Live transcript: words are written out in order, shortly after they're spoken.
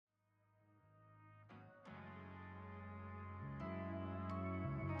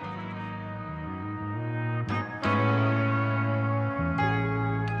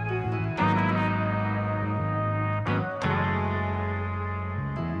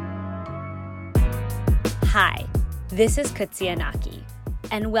Hi, this is Kutsia Naki,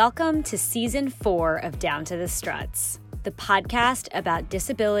 and welcome to Season 4 of Down to the Struts, the podcast about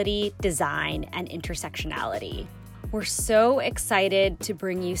disability, design, and intersectionality. We're so excited to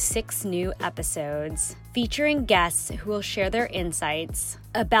bring you 6 new episodes featuring guests who will share their insights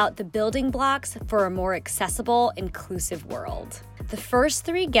about the building blocks for a more accessible, inclusive world. The first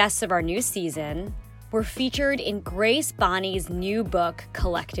 3 guests of our new season were featured in Grace Bonney's new book,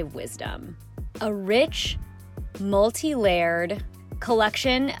 Collective Wisdom, a rich, multi-layered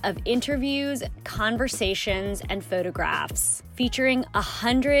collection of interviews, conversations, and photographs featuring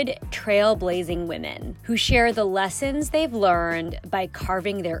 100 trailblazing women who share the lessons they've learned by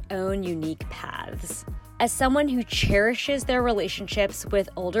carving their own unique paths. As someone who cherishes their relationships with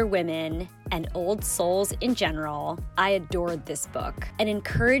older women and old souls in general, I adored this book and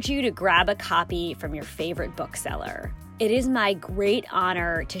encourage you to grab a copy from your favorite bookseller. It is my great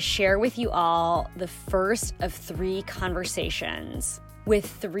honor to share with you all the first of 3 conversations with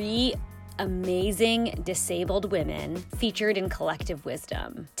 3 amazing disabled women featured in Collective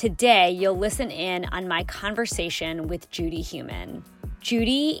Wisdom. Today, you'll listen in on my conversation with Judy Heumann.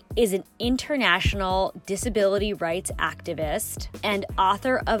 Judy is an international disability rights activist and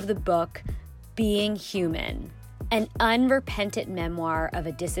author of the book Being Human, an unrepentant memoir of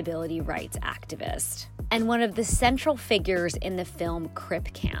a disability rights activist, and one of the central figures in the film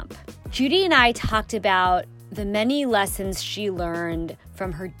Crip Camp. Judy and I talked about the many lessons she learned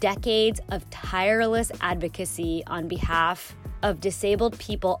from her decades of tireless advocacy on behalf of disabled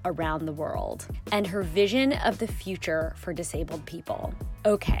people around the world, and her vision of the future for disabled people.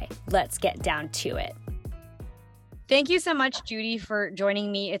 Okay, let's get down to it. Thank you so much, Judy, for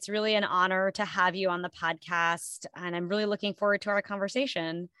joining me. It's really an honor to have you on the podcast, and I'm really looking forward to our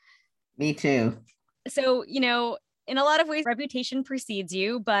conversation. Me too. So, in a lot of ways, reputation precedes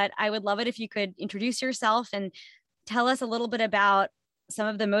you, but I would love it if you could introduce yourself and tell us a little bit about some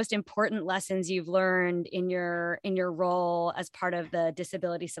of the most important lessons you've learned in your role as part of the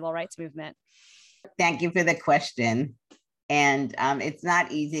disability civil rights movement. Thank you for the question. And it's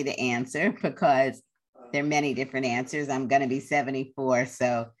not easy to answer because there are many different answers. I'm going to be 74.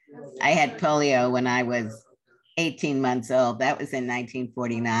 So I had polio when I was 18 months old. That was in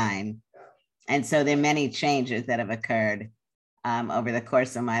 1949. And so there are many changes that have occurred over the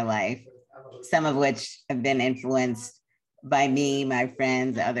course of my life, some of which have been influenced by me, my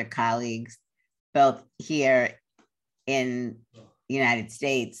friends, other colleagues, both here in the United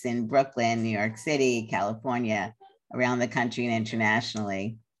States, in Brooklyn, New York City, California, around the country and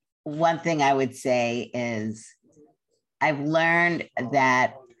internationally. One thing I would say is I've learned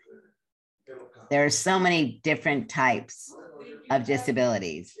that there are so many different types of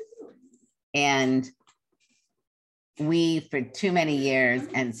disabilities. And we, for too many years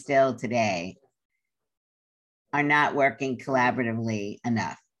and still today, are not working collaboratively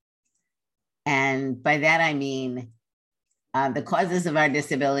enough. And by that, I mean, the causes of our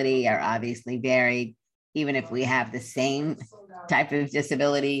disability are obviously varied, even if we have the same type of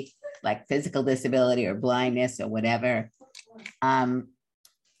disability, like physical disability or blindness or whatever. And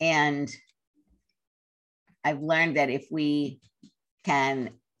I've learned that if we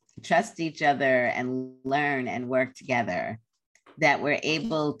can trust each other and learn and work together, that we're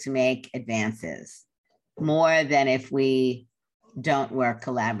able to make advances more than if we don't work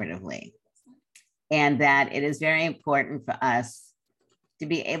collaboratively. And that it is very important for us to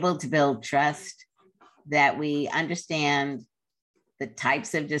be able to build trust, that we understand the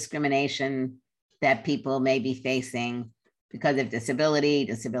types of discrimination that people may be facing because of disability,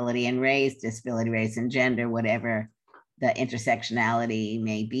 disability and race, disability, race and gender, whatever the intersectionality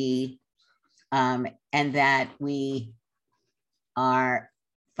may be, and that we are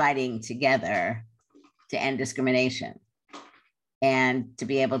fighting together to end discrimination and to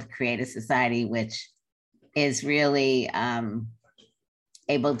be able to create a society which is really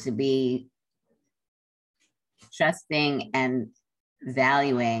able to be trusting and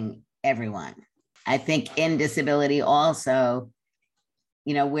valuing everyone. I think in disability also,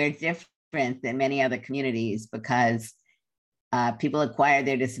 we're different than many other communities because people acquire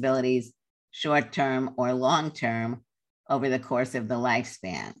their disabilities short-term or long-term over the course of the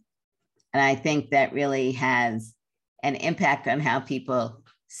lifespan. And I think that really has an impact on how people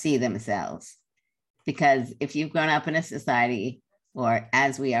see themselves. Because if you've grown up in a society, or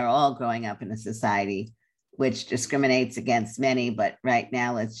as we are all growing up in a society, which discriminates against many, but right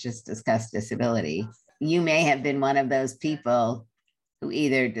now let's just discuss disability, you may have been one of those people who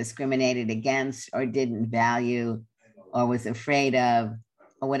either discriminated against or didn't value or was afraid of,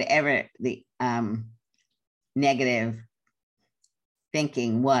 or whatever the negative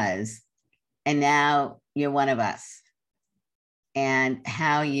thinking was. And now you're one of us, and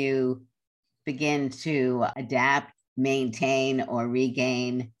how you begin to adapt, maintain, or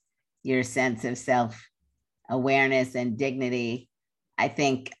regain your sense of self-awareness and dignity, I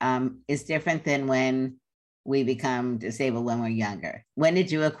think is different than when we become disabled when we're younger. When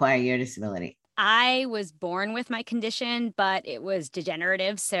did you acquire your disability? I was born with my condition, but it was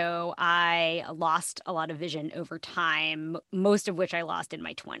degenerative. So I lost a lot of vision over time, most of which I lost in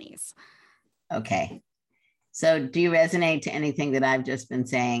my 20s. Okay. So do you resonate to anything that I've just been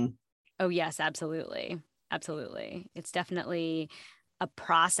saying? Oh, yes, absolutely. Absolutely. It's definitely a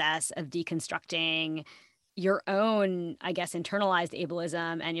process of deconstructing your own, I guess, internalized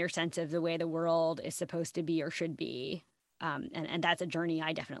ableism and your sense of the way the world is supposed to be or should be. And that's a journey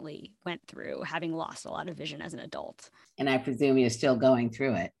I definitely went through, having lost a lot of vision as an adult. And I presume you're still going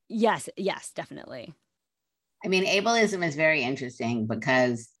through it. Yes, definitely. I mean, ableism is very interesting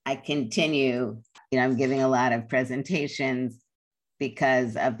because I continue, I'm giving a lot of presentations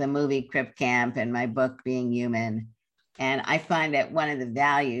because of the movie Crip Camp and my book Being Human. And I find that one of the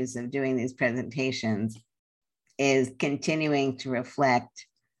values of doing these presentations is continuing to reflect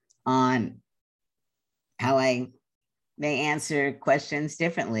on how I may answer questions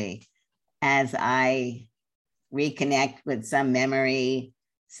differently as I reconnect with some memory,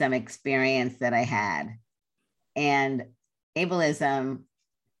 some experience that I had. And ableism,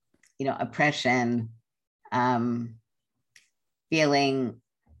 oppression, feeling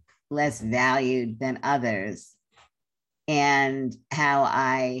less valued than others, and how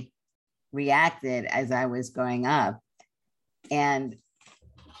I reacted as I was growing up. And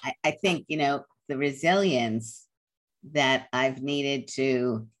I think, the resilience that I've needed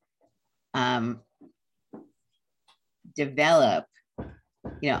to develop,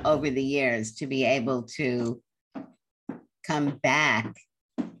 over the years to be able to come back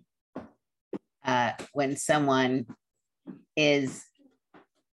when someone is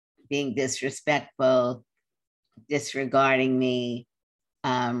being disrespectful, disregarding me.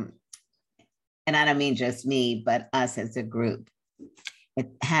 And I don't mean just me, but us as a group.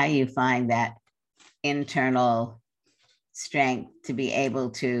 How you find that internal strength to be able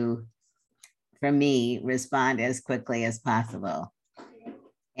to, for me, respond as quickly as possible.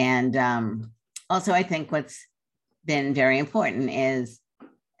 And also, I think what's been very important is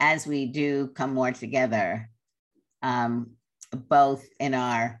as we do come more together, both in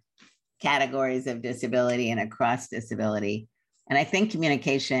our categories of disability and across disability. And I think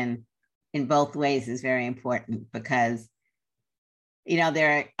communication in both ways is very important because,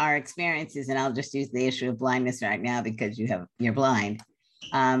 there are experiences, and I'll just use the issue of blindness right now because you're blind.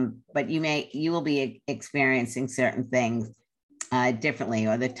 But you will be experiencing certain things differently,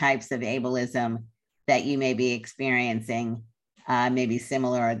 or the types of ableism that you may be experiencing may be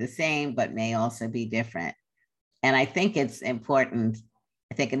similar or the same, but may also be different. And I think it's important.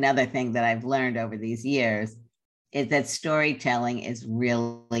 I think another thing that I've learned over these years is that storytelling is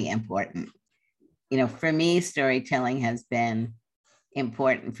really important. For me, storytelling has been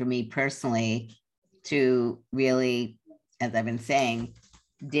important for me personally to really, as I've been saying,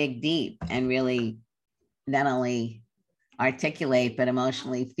 dig deep and really not only articulate, but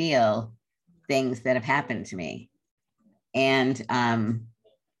emotionally feel things that have happened to me. And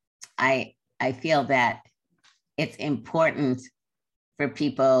I feel that it's important for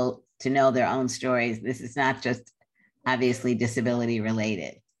people to know their own stories. This is not just obviously disability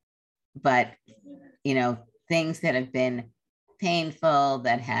related, but, things that have been painful,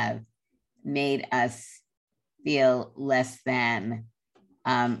 that have made us feel less than,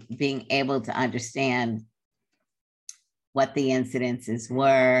 being able to understand what the incidences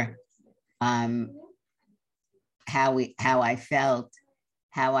were, how I felt,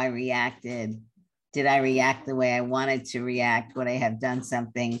 how I reacted. Did I react the way I wanted to react? Would I have done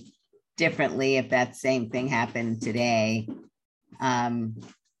something differently if that same thing happened today?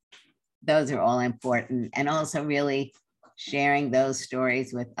 Those are all important. And also really sharing those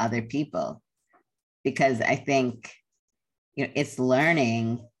stories with other people, because I think, it's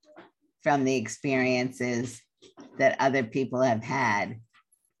learning from the experiences that other people have had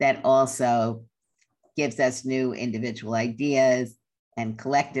that also gives us new individual ideas and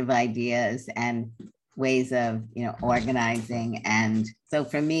collective ideas and ways of, organizing. And so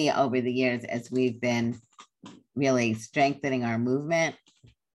for me, over the years, as we've been really strengthening our movement,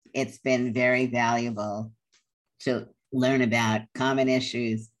 it's been very valuable to learn about common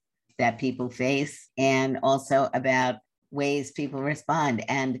issues that people face and also about ways people respond.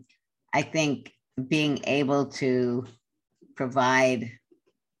 And I think being able to provide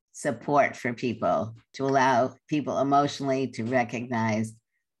support for people, to allow people emotionally to recognize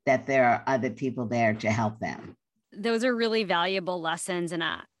that there are other people there to help them. Those are really valuable lessons. And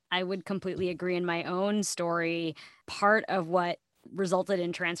I would completely agree. In my own story, part of what resulted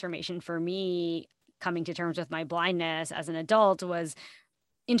in transformation for me coming to terms with my blindness as an adult was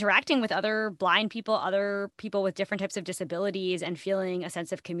interacting with other blind people, other people with different types of disabilities, and feeling a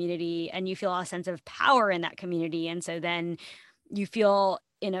sense of community, and you feel a sense of power in that community. And so then you feel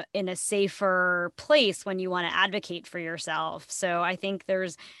in a safer place when you want to advocate for yourself. So I think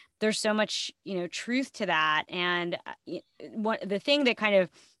there's so much, truth to that. And the thing that kind of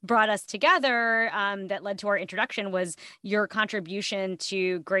brought us together that led to our introduction was your contribution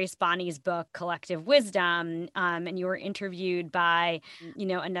to Grace Bonney's book, Collective Wisdom. And you were interviewed by,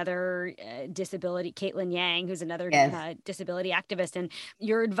 another disability, Caitlin Yang, who's another disability activist. And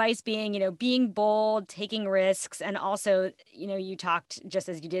your advice being, being bold, taking risks, and also, you talked, just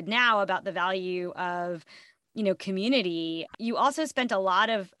as you did now, about the value of community. You also spent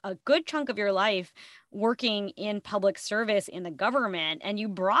a good chunk of your life working in public service in the government, and you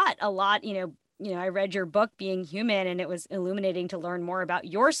brought a lot, I read your book, Being Human, and it was illuminating to learn more about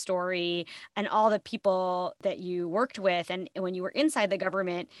your story and all the people that you worked with. And when you were inside the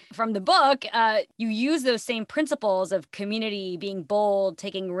government, from the book, you use those same principles of community, being bold,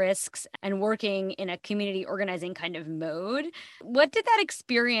 taking risks, and working in a community organizing kind of mode. What did that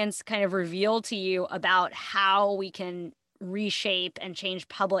experience kind of reveal to you about how we can reshape and change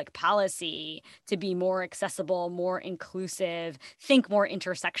public policy to be more accessible, more inclusive, think more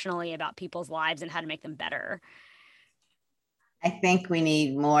intersectionally about people's lives and how to make them better? I think we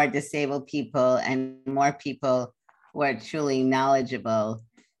need more disabled people and more people who are truly knowledgeable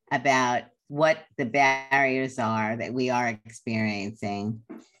about what the barriers are that we are experiencing,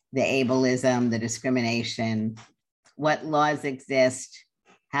 the ableism, the discrimination, what laws exist,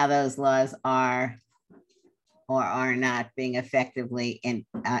 how those laws are or are not being effectively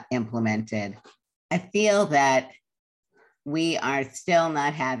implemented. I feel that we are still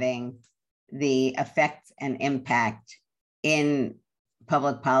not having the effect and impact in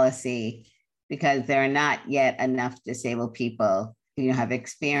public policy because there are not yet enough disabled people who have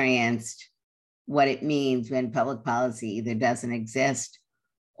experienced what it means when public policy either doesn't exist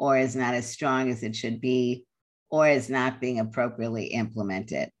or is not as strong as it should be or is not being appropriately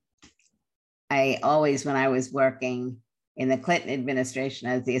implemented. I always, when I was working in the Clinton administration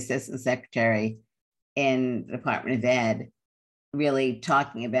as the assistant secretary in the Department of Ed, really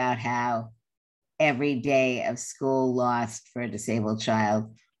talking about how every day of school lost for a disabled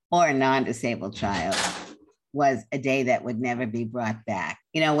child or a non-disabled child was a day that would never be brought back.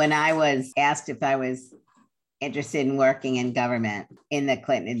 When I was asked if I was interested in working in government in the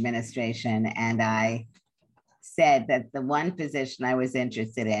Clinton administration, and I said that the one position I was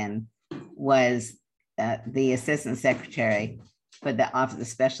interested in was the assistant secretary for the Office of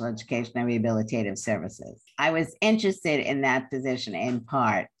Special Education and Rehabilitative Services. I was interested in that position in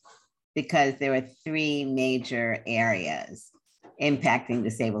part because there were three major areas impacting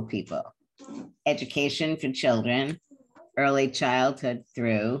disabled people: education for children, early childhood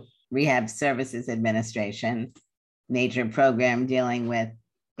through Rehab Services Administration, major program dealing with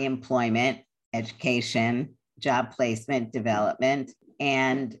employment, education, job placement, development,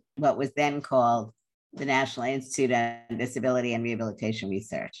 and what was then called the National Institute on Disability and Rehabilitation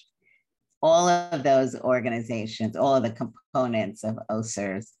Research. All of those organizations, all of the components of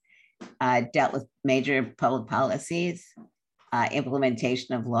OSERS dealt with major public policies,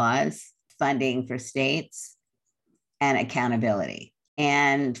 implementation of laws, funding for states, and accountability.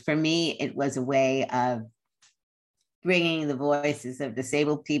 And for me, it was a way of bringing the voices of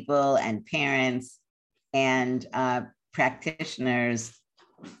disabled people and parents and practitioners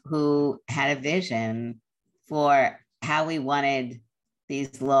who had a vision for how we wanted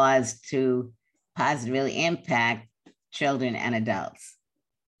these laws to positively impact children and adults.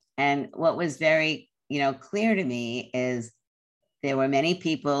 And what was very, clear to me is there were many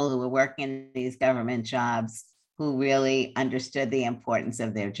people who were working in these government jobs who really understood the importance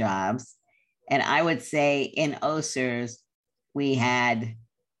of their jobs. And I would say in OSERS, we had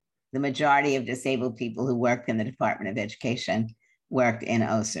the majority of disabled people who worked in the Department of Education worked in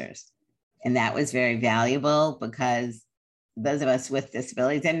OSERS. And that was very valuable because those of us with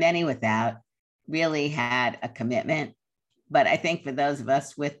disabilities and many without really had a commitment. But I think for those of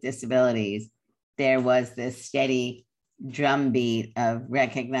us with disabilities, there was this steady drumbeat of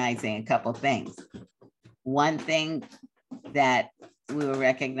recognizing a couple things. One thing that we were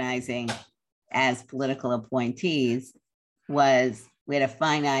recognizing as political appointees was we had a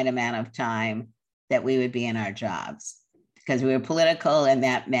finite amount of time that we would be in our jobs because we were political, and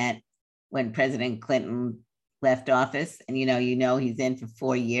that meant when President Clinton left office, and he's in for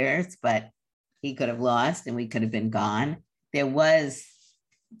 4 years, but he could have lost and we could have been gone. There was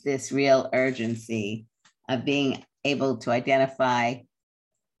this real urgency of being able to identify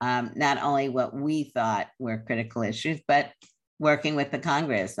not only what we thought were critical issues, but working with the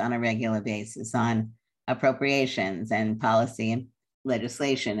Congress on a regular basis on appropriations and policy and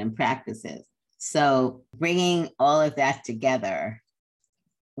legislation and practices. So bringing all of that together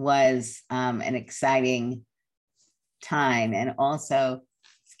was an exciting time, and also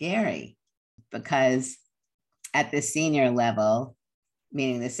scary, because at the senior level,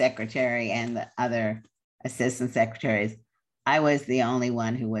 meaning the secretary and the other assistant secretaries, I was the only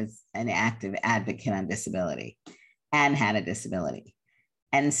one who was an active advocate on disability and had a disability.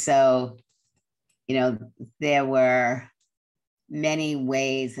 And so, there were many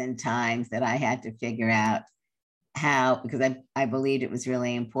ways and times that I had to figure out how, because I believed it was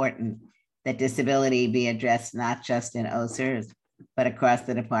really important that disability be addressed not just in OSERS, but across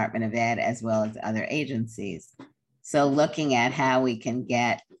the Department of Ed as well as other agencies. So looking at how we can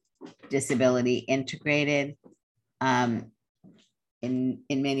get disability integrated in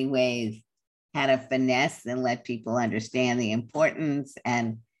many ways, how to finesse and let people understand the importance,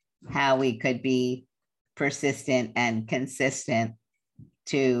 and how we could be persistent and consistent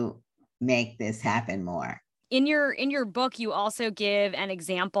to make this happen more. In your book, you also give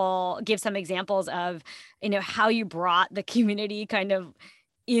some examples of, how you brought the community kind of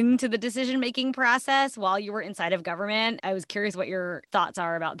into the decision-making process while you were inside of government. I was curious what your thoughts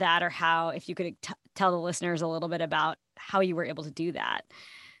are about that, or how, if you could tell the listeners a little bit about how you were able to do that.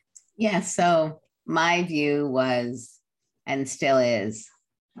 Yeah, so my view was, and still is,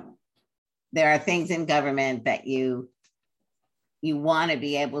 there are things in government that you want to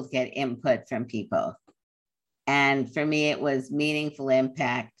be able to get input from people. And for me, it was meaningful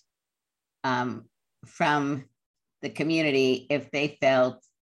impact from the community if they felt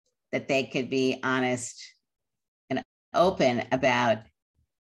that they could be honest and open about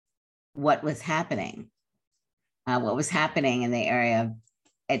what was happening in the area of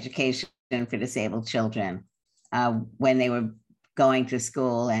education for disabled children when they were going to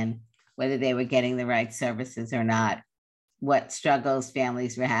school, and whether they were getting the right services or not, what struggles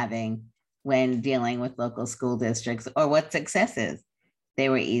families were having when dealing with local school districts, or what successes they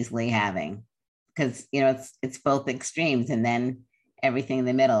were easily having. Because, it's both extremes and then everything in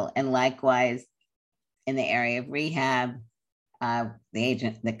the middle. And likewise, in the area of rehab,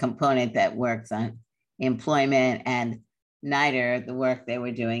 the component that works on employment, and NIDER, the work they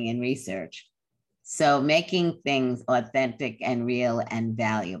were doing in research. So making things authentic and real and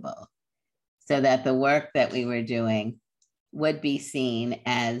valuable, so that the work that we were doing would be seen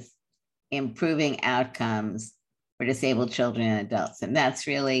as improving outcomes for disabled children and adults. And that's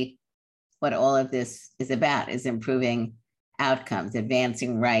really what all of this is about, is improving outcomes,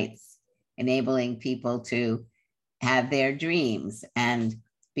 advancing rights, enabling people to have their dreams and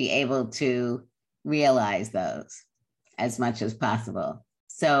be able to realize those as much as possible.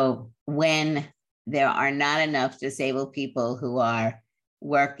 So when there are not enough disabled people who are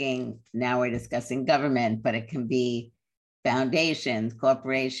working, now we're discussing government, but it can be foundations,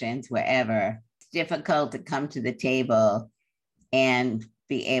 corporations, wherever, it's difficult to come to the table and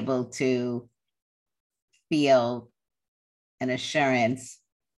be able to feel an assurance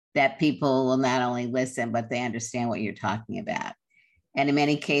that people will not only listen, but they understand what you're talking about. And in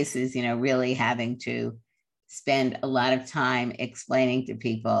many cases, really having to spend a lot of time explaining to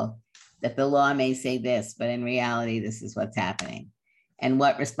people that the law may say this, but in reality, this is what's happening. And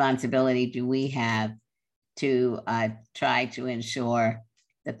what responsibility do we have to try to ensure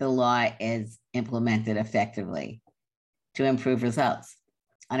that the law is implemented effectively to improve results.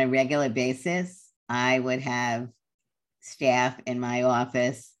 On a regular basis, I would have staff in my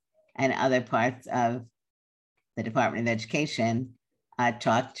office and other parts of the Department of Education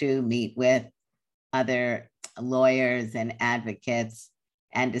meet with other lawyers and advocates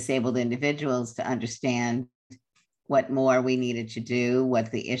and disabled individuals to understand what more we needed to do,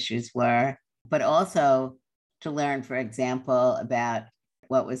 what the issues were, but also to learn, for example, about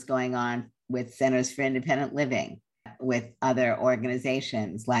what was going on with Centers for Independent Living, with other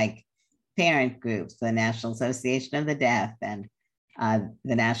organizations like parent groups, the National Association of the Deaf, and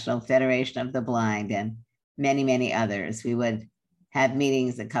the National Federation of the Blind, and many, many others. We would have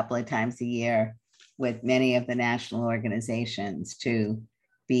meetings a couple of times a year with many of the national organizations to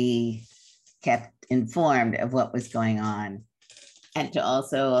be kept informed of what was going on, and to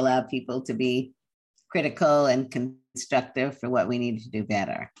also allow people to be critical and constructive for what we need to do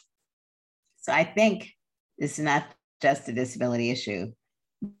better. So I think this is not just a disability issue,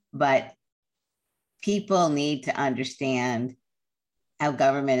 but people need to understand how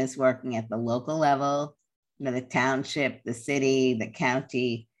government is working at the local level, the township, the city, the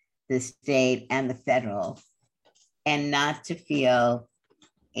county, the state, and the federal, and not to feel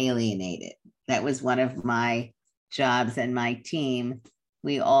alienated. That was one of my jobs and my team.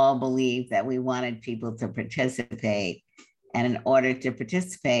 We all believed that we wanted people to participate. And in order to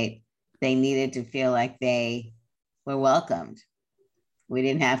participate, they needed to feel like they were welcomed. We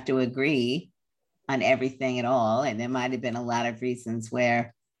didn't have to agree on everything at all. And there might have been a lot of reasons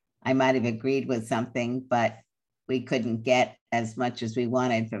where I might have agreed with something, but we couldn't get as much as we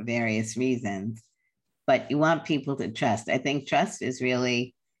wanted for various reasons. But you want people to trust. I think trust is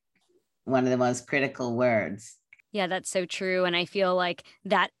really one of the most critical words. Yeah, that's so true. And I feel like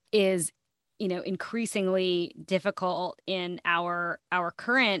that is, increasingly difficult in our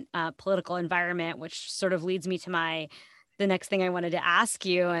current political environment, which sort of leads me to the next thing I wanted to ask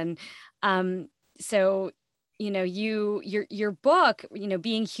you. And so, your book,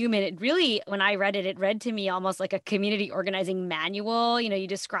 Being Human, it really, when I read it, it read to me almost like a community organizing manual. You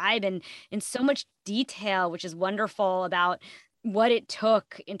describe in so much detail, which is wonderful, about what it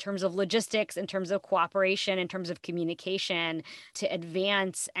took in terms of logistics, in terms of cooperation, in terms of communication to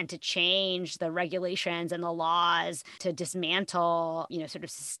advance and to change the regulations and the laws to dismantle, sort of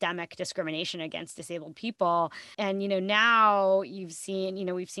systemic discrimination against disabled people. And, now we've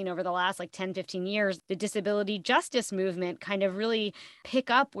seen over the last 10, 15 years, the disability justice movement kind of really pick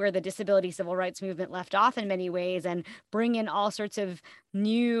up where the disability civil rights movement left off in many ways and bring in all sorts of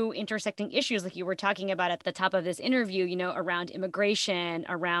new intersecting issues like you were talking about at the top of this interview, around immigration,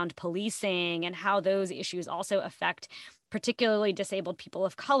 around policing, and how those issues also affect particularly disabled people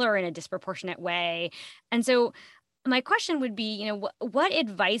of color in a disproportionate way. And so my question would be, what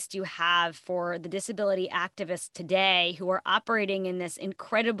advice do you have for the disability activists today who are operating in this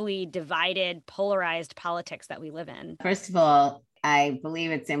incredibly divided, polarized politics that we live in? First of all, I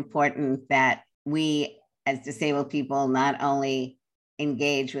believe it's important that we as disabled people not only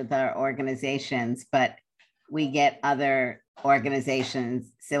engage with our organizations, but we get other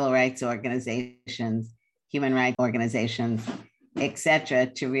organizations, civil rights organizations, human rights organizations, et cetera,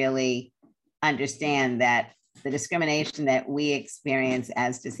 to really understand that the discrimination that we experience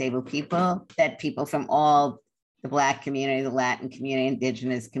as disabled people, that people from all the Black community, the Latin community,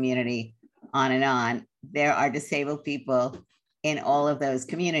 Indigenous community, on and on, there are disabled people in all of those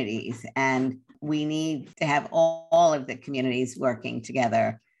communities. And we need to have all of the communities working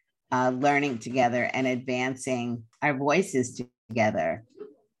together, learning together, and advancing our voices together.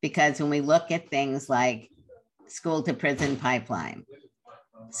 Because when we look at things like school to prison pipeline,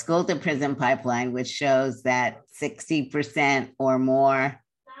 which shows that 60% or more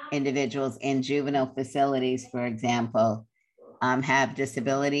individuals in juvenile facilities, for example, have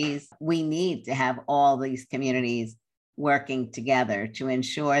disabilities. We need to have all these communities working together to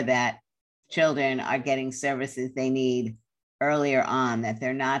ensure that children are getting services they need earlier on, that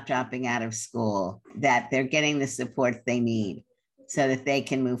they're not dropping out of school, that they're getting the support they need so that they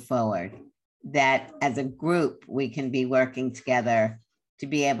can move forward, that as a group, we can be working together to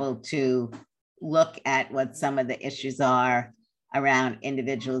be able to look at what some of the issues are around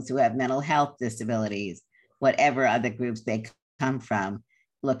individuals who have mental health disabilities, whatever other groups they come from,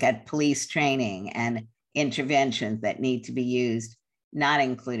 look at police training and interventions that need to be used, not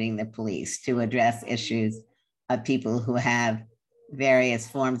including the police, to address issues of people who have various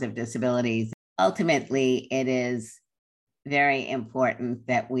forms of disabilities. Ultimately, it is very important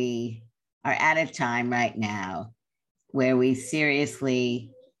that we are at a time right now where we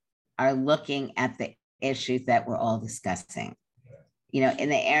seriously are looking at the issues that we're all discussing. In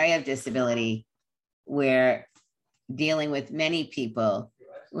the area of disability, we're dealing with many people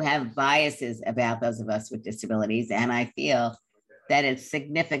who have biases about those of us with disabilities. And I feel that it's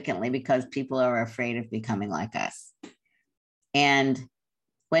significantly because people are afraid of becoming like us. And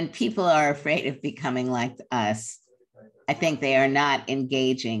when people are afraid of becoming like us, I think they are not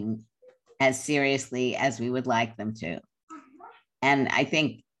engaging as seriously as we would like them to. And I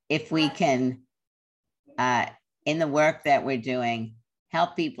think if we can, in the work that we're doing,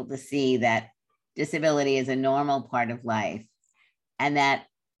 help people to see that disability is a normal part of life, and that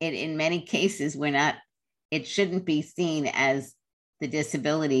in many cases, it shouldn't be seen as the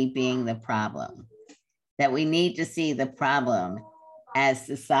disability being the problem, that we need to see the problem as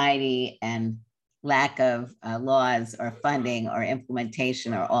society and lack of laws or funding or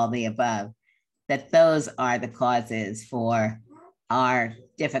implementation or all the above, that those are the causes for our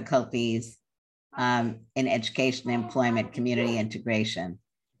difficulties in education, employment, community integration.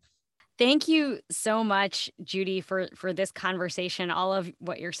 Thank you so much, Judy, for this conversation. All of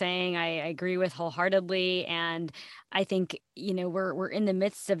what you're saying, I agree with wholeheartedly. And I think, we're in the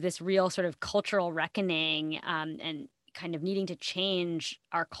midst of this real sort of cultural reckoning, and kind of needing to change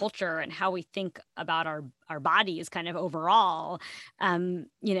our culture and how we think about our bodies kind of overall. And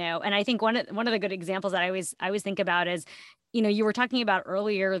I think one of the good examples that I always think about is, you were talking about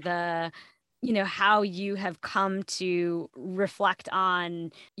earlier how you have come to reflect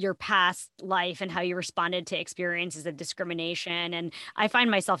on your past life and how you responded to experiences of discrimination. And I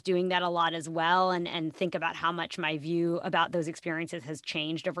find myself doing that a lot as well, and think about how much my view about those experiences has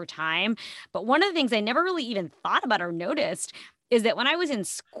changed over time. But one of the things I never really even thought about or noticed is that when I was in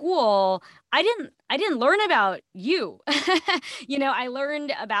school, I didn't learn about you. I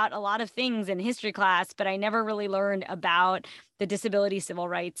learned about a lot of things in history class, but I never really learned about the disability civil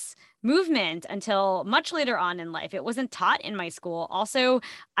rights movement until much later on in life. It wasn't taught in my school. Also,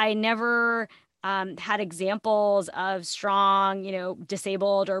 I never had examples of strong,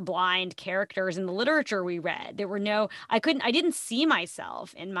 disabled or blind characters in the literature we read. I didn't see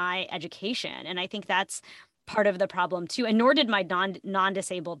myself in my education. And I think that's part of the problem too. And nor did my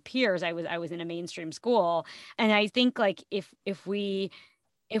non-disabled peers. I was in a mainstream school. And I think like if we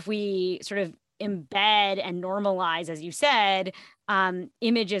sort of embed and normalize, as you said,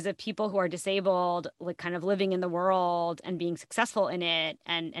 images of people who are disabled, like kind of living in the world and being successful in it,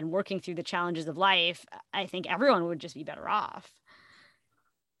 and working through the challenges of life, I think everyone would just be better off.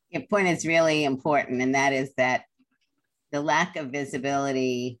 Your point is really important, and that is that the lack of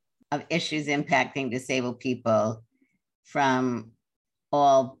visibility of issues impacting disabled people from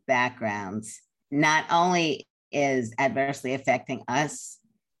all backgrounds not only is adversely affecting us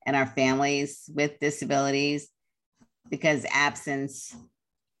and our families with disabilities, because absence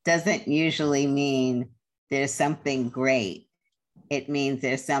doesn't usually mean there's something great. It means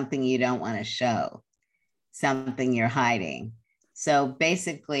there's something you don't want to show, something you're hiding. So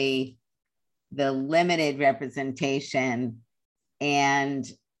basically, the limited representation, and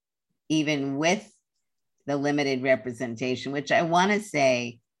even with the limited representation, which I want to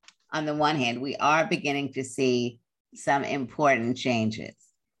say, on the one hand, we are beginning to see some important changes.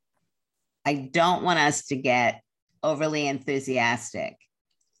 I don't want us to get overly enthusiastic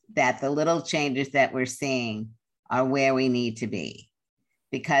that the little changes that we're seeing are where we need to be,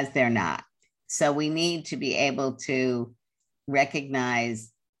 because they're not. So we need to be able to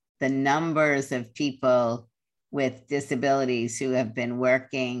recognize the numbers of people with disabilities who have been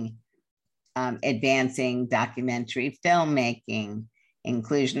working, advancing documentary filmmaking,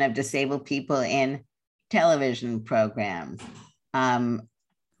 inclusion of disabled people in television programs,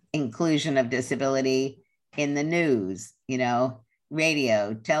 inclusion of disability in the news,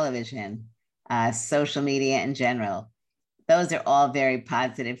 radio, television, social media in general. Those are all very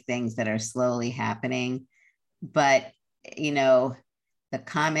positive things that are slowly happening. But, the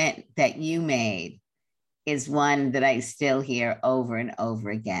comment that you made is one that I still hear over and over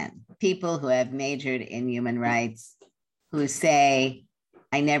again. People who have majored in human rights who say,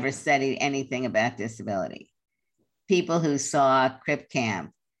 I never studied anything about disability. People who saw Crip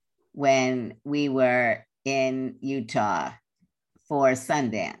Camp when we were in Utah for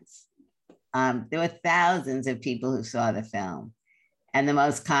Sundance. There were thousands of people who saw the film. And the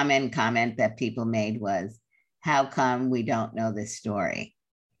most common comment that people made was, how come we don't know this story?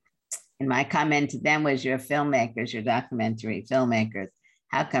 And my comment to them was, you're filmmakers, you're documentary filmmakers.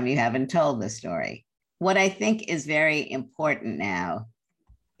 How come you haven't told the story? What I think is very important now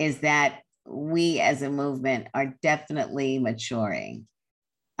is that we as a movement are definitely maturing.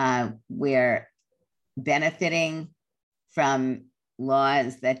 We're benefiting from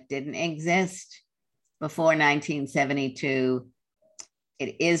laws that didn't exist before 1972.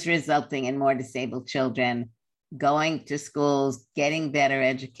 It is resulting in more disabled children going to schools, getting better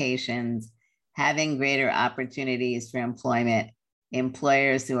educations, having greater opportunities for employment,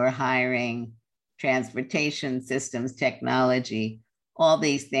 employers who are hiring, transportation systems, technology, all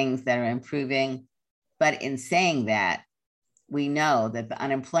these things that are improving. But in saying that, we know that the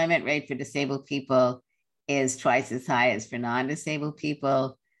unemployment rate for disabled people is twice as high as for non-disabled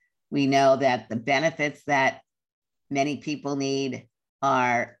people. We know that the benefits that many people need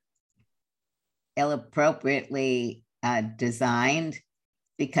are inappropriately designed,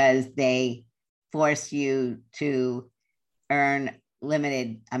 because they force you to earn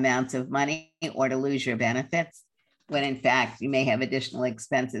limited amounts of money or to lose your benefits, when in fact you may have additional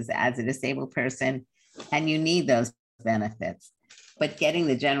expenses as a disabled person and you need those benefits. But getting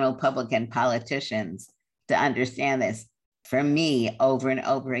the general public and politicians to understand this, for me, over and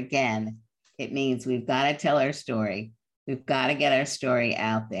over again, it means we've got to tell our story. We've got to get our story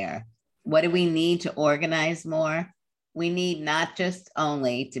out there. What do we need to organize more? We need not just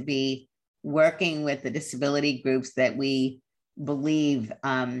only to be working with the disability groups that we believe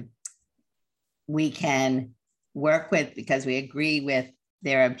we can work with because we agree with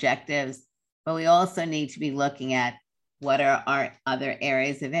their objectives, but we also need to be looking at what are our other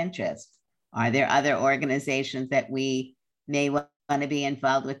areas of interest. Are there other organizations that we may want to be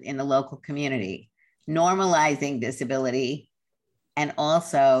involved with in the local community? Normalizing disability and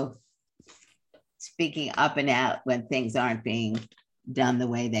also speaking up and out when things aren't being done the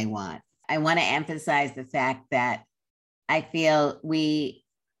way they want. I want to emphasize the fact that I feel we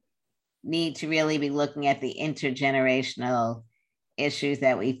need to really be looking at the intergenerational issues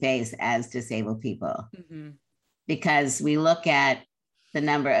that we face as disabled people. Mm-hmm. Because we look at the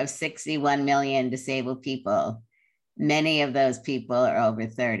number of 61 million disabled people, many of those people are over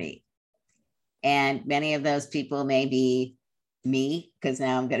 30. And many of those people may be me, because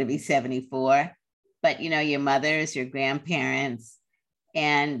now I'm going to be 74, but your mothers, your grandparents.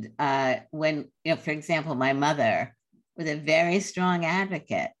 And when, for example, my mother was a very strong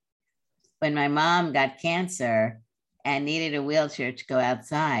advocate. When my mom got cancer and needed a wheelchair to go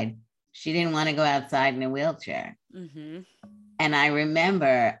outside, she didn't want to go outside in a wheelchair. Mm-hmm. And I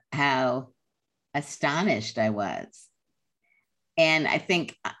remember how astonished I was. And I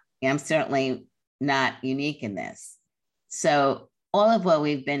think I'm certainly not unique in this. So all of what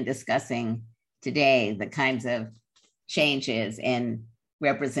we've been discussing today, the kinds of changes in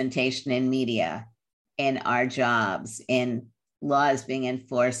representation in media, in our jobs, in laws being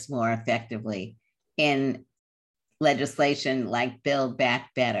enforced more effectively, in legislation like Build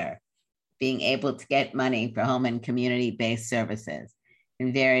Back Better, being able to get money for home and community-based services,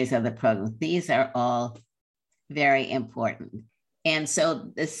 and various other programs. These are all very important. And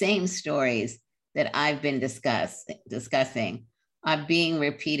so the same stories that I've been discussing are being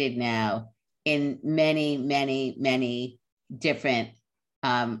repeated now in many, many, many different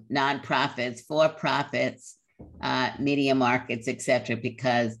nonprofits, for-profits, media markets, et cetera,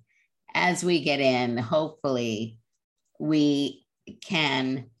 because as we get in, hopefully we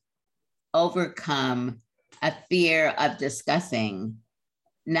can overcome a fear of discussing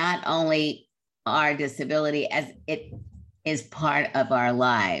not only our disability as it is part of our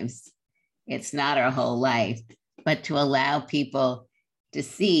lives, it's not our whole life, but to allow people to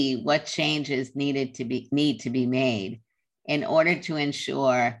see what changes need to be made in order to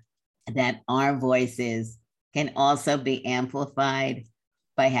ensure that our voices can also be amplified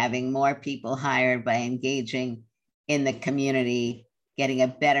by having more people hired, by engaging in the community, getting a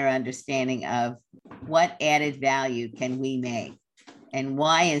better understanding of what added value can we make and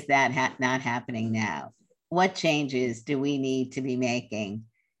why is that not happening now? What changes do we need to be making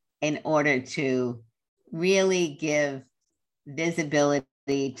in order to really give visibility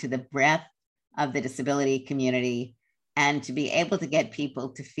to the breadth of the disability community and to be able to get people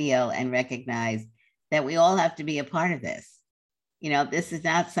to feel and recognize that we all have to be a part of this. This is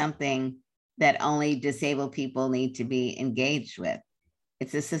not something that only disabled people need to be engaged with.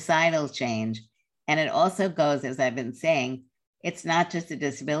 It's a societal change. And it also goes, as I've been saying, it's not just a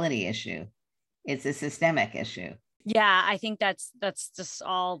disability issue. It's a systemic issue. Yeah, I think that's just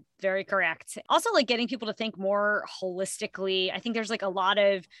all very correct. Also, like getting people to think more holistically. I think there's like a lot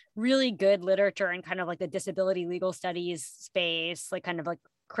of really good literature in kind of like the disability legal studies space, like kind of like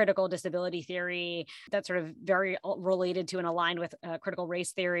critical disability theory that's sort of very related to and aligned with critical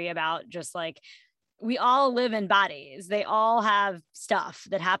race theory about just like we all live in bodies. They all have stuff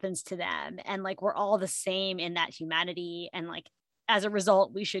that happens to them. And like, we're all the same in that humanity. And like, as a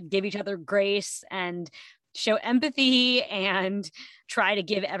result, we should give each other grace and show empathy and try to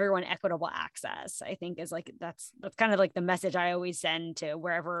give everyone equitable access. I think is like, that's kind of like the message I always send to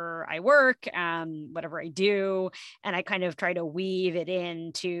wherever I work, whatever I do. And I kind of try to weave it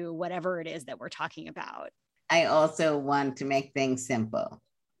into whatever it is that we're talking about. I also want to make things simple.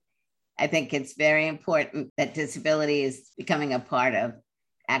 I think it's very important that disability is becoming a part of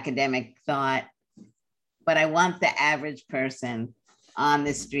academic thought, but I want the average person on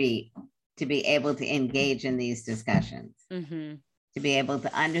the street to be able to engage in these discussions, mm-hmm. to be able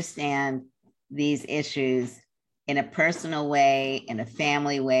to understand these issues in a personal way, in a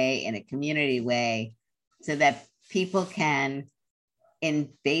family way, in a community way, so that people can, in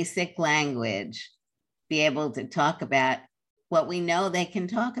basic language, be able to talk about what we know they can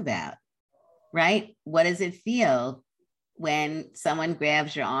talk about, right? What does it feel when someone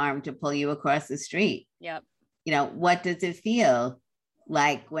grabs your arm to pull you across the street? Yep. What does it feel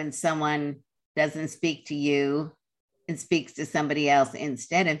like when someone doesn't speak to you and speaks to somebody else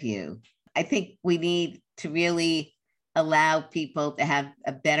instead of you? I think we need to really allow people to have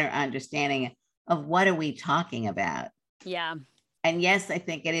a better understanding of what are we talking about. Yeah. And yes, I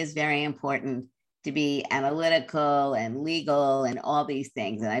think it is very important to be analytical and legal and all these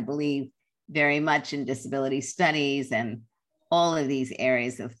things. And I believe very much in disability studies and all of these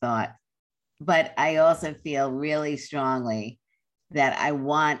areas of thought. But I also feel really strongly that I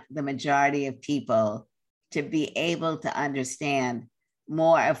want the majority of people to be able to understand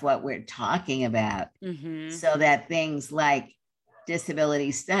more of what we're talking about, so that things like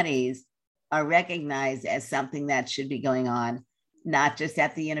disability studies are recognized as something that should be going on, not just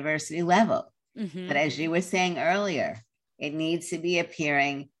at the university level, but as you were saying earlier, it needs to be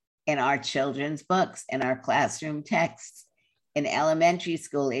appearing in our children's books, in our classroom texts, in elementary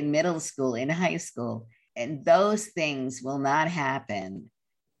school, in middle school, in high school. And those things will not happen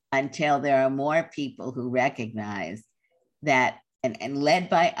until there are more people who recognize that, and led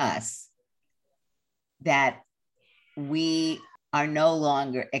by us, that we are no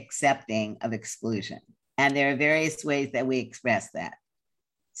longer accepting of exclusion. And there are various ways that we express that.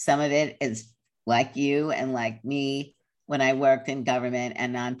 Some of it is like you and like me when I worked in government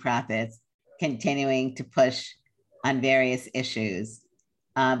and nonprofits, continuing to push on various issues.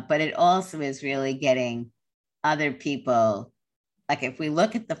 But it also is really getting other people, like if we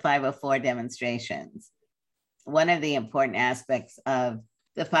look at the 504 demonstrations, one of the important aspects of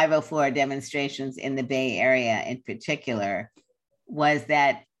the 504 demonstrations in the Bay Area in particular was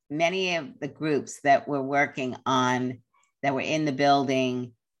that many of the groups that were working on, that were in the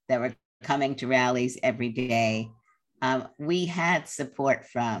building, that were coming to rallies every day, we had support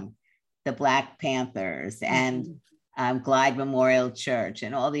from the Black Panthers and Glide Memorial Church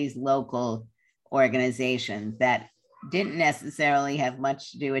and all these local organizations that didn't necessarily have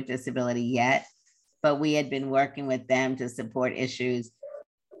much to do with disability yet, but we had been working with them to support issues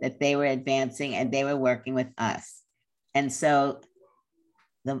that they were advancing, and they were working with us. And so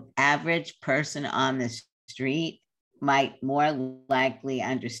the average person on the street might more likely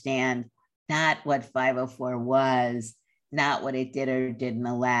understand not what 504 was, not what it did or didn't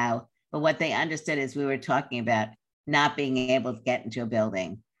allow, but what they understood is we were talking about not being able to get into a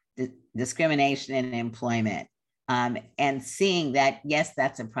building, discrimination in employment, and seeing that, yes,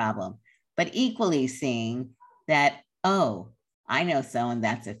 that's a problem, but equally seeing that, oh, I know someone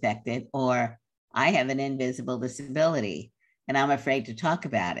that's affected, or I have an invisible disability and I'm afraid to talk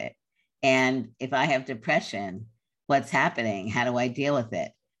about it. And if I have depression, what's happening? How do I deal with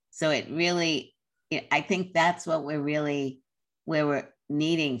it? So it really, I think that's what we're really, where we're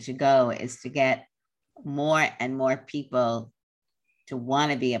needing to go, is to get more and more people to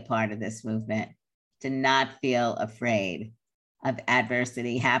want to be a part of this movement, to not feel afraid of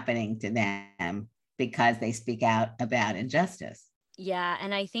adversity happening to them because they speak out about injustice. Yeah.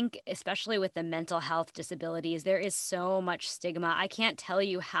 And I think especially with the mental health disabilities, there is so much stigma. I can't tell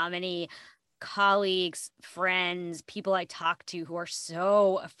you how many colleagues, friends, people I talk to who are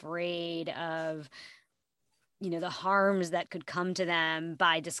so afraid of, the harms that could come to them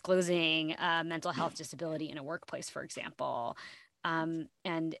by disclosing a mental health disability in a workplace, for example.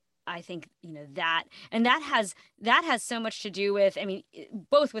 And I think, that has so much to do with,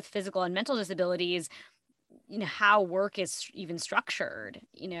 both with physical and mental disabilities, how work is even structured.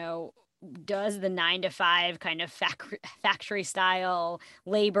 Does the 9-to-5 kind of factory style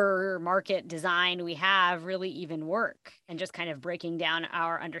labor market design we have really even work? And just kind of breaking down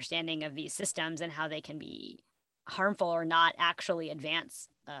our understanding of these systems and how they can be harmful or not actually advance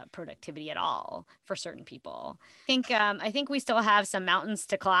productivity at all for certain people. I think we still have some mountains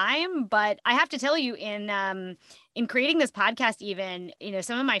to climb, but I have to tell you, in creating this podcast, even,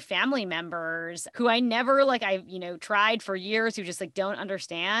 some of my family members who I never tried for years, who just don't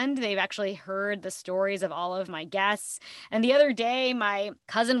understand, they've actually heard the stories of all of my guests. And the other day, my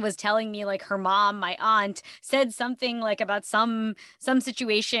cousin was telling me her mom, my aunt, said something about some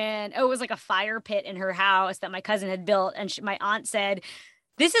situation. Oh, it was a fire pit in her house that my cousin had built. And my aunt said,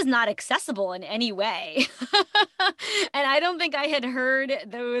 "This is not accessible in any way." And I don't think I had heard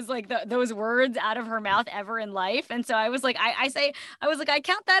those those words out of her mouth ever in life. And so I was I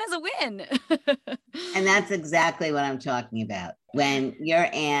count that as a win. And that's exactly what I'm talking about. When your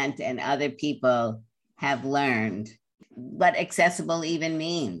aunt and other people have learned what accessible even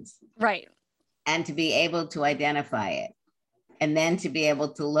means. Right. And to be able to identify it, and then to be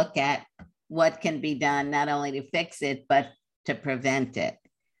able to look at what can be done, not only to fix it, but to prevent it.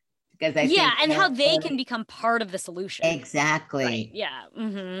 Because I think and how they can become part of the solution. Exactly. Right. Yeah.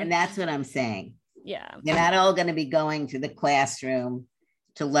 Mm-hmm. And that's what I'm saying. Yeah. They're not all going to be going to the classroom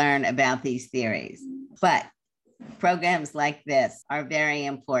to learn about these theories, but programs like this are very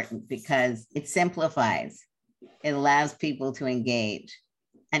important because it simplifies. It allows people to engage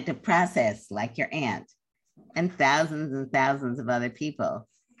and to process, like your aunt and thousands of other people.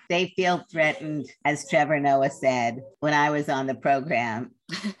 They feel threatened, as Trevor Noah said when I was on the program,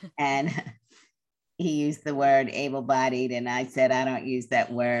 and he used the word able-bodied, and I said, I don't use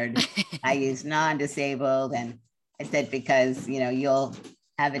that word. I use non-disabled, and I said, because you'll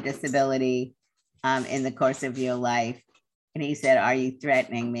have a disability in the course of your life. And he said, are you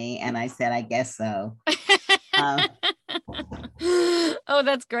threatening me? And I said, I guess so. Oh,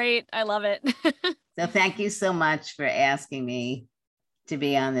 that's great. I love it. So thank you so much for asking me to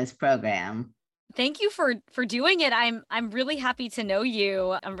be on this program. Thank you for doing it. I'm really happy to know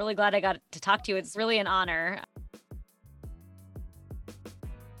you. I'm really glad I got to talk to you. It's really an honor.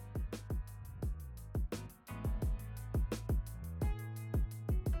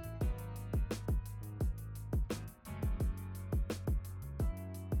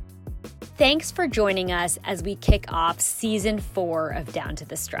 Thanks for joining us as we kick off season 4 of Down to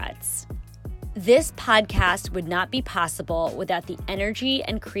the Struts. This podcast would not be possible without the energy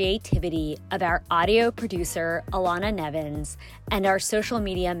and creativity of our audio producer, Alana Nevins, and our social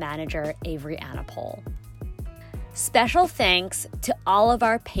media manager, Avery Anapol. Special thanks to all of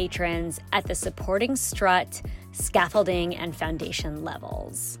our patrons at the supporting strut, scaffolding, and foundation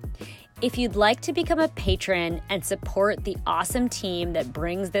levels. If you'd like to become a patron and support the awesome team that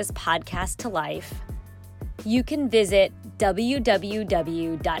brings this podcast to life, you can visit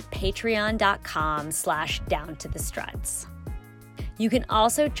www.patreon.com/downtothestruts. You can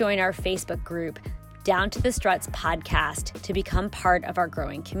also join our Facebook group, Down to the Struts Podcast, to become part of our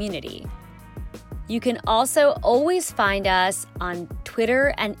growing community. You can also always find us on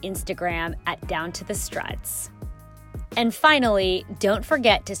Twitter and Instagram at Down to the Struts. And finally, don't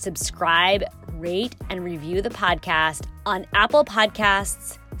forget to subscribe, rate, and review the podcast on Apple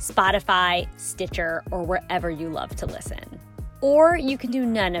Podcasts, Spotify, Stitcher, or wherever you love to listen. Or you can do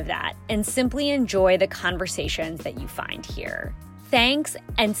none of that and simply enjoy the conversations that you find here. Thanks,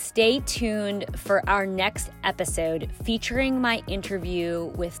 and stay tuned for our next episode featuring my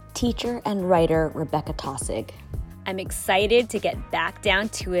interview with teacher and writer Rebecca Tossig. I'm excited to get back down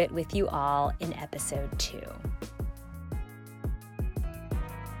to it with you all in episode 2.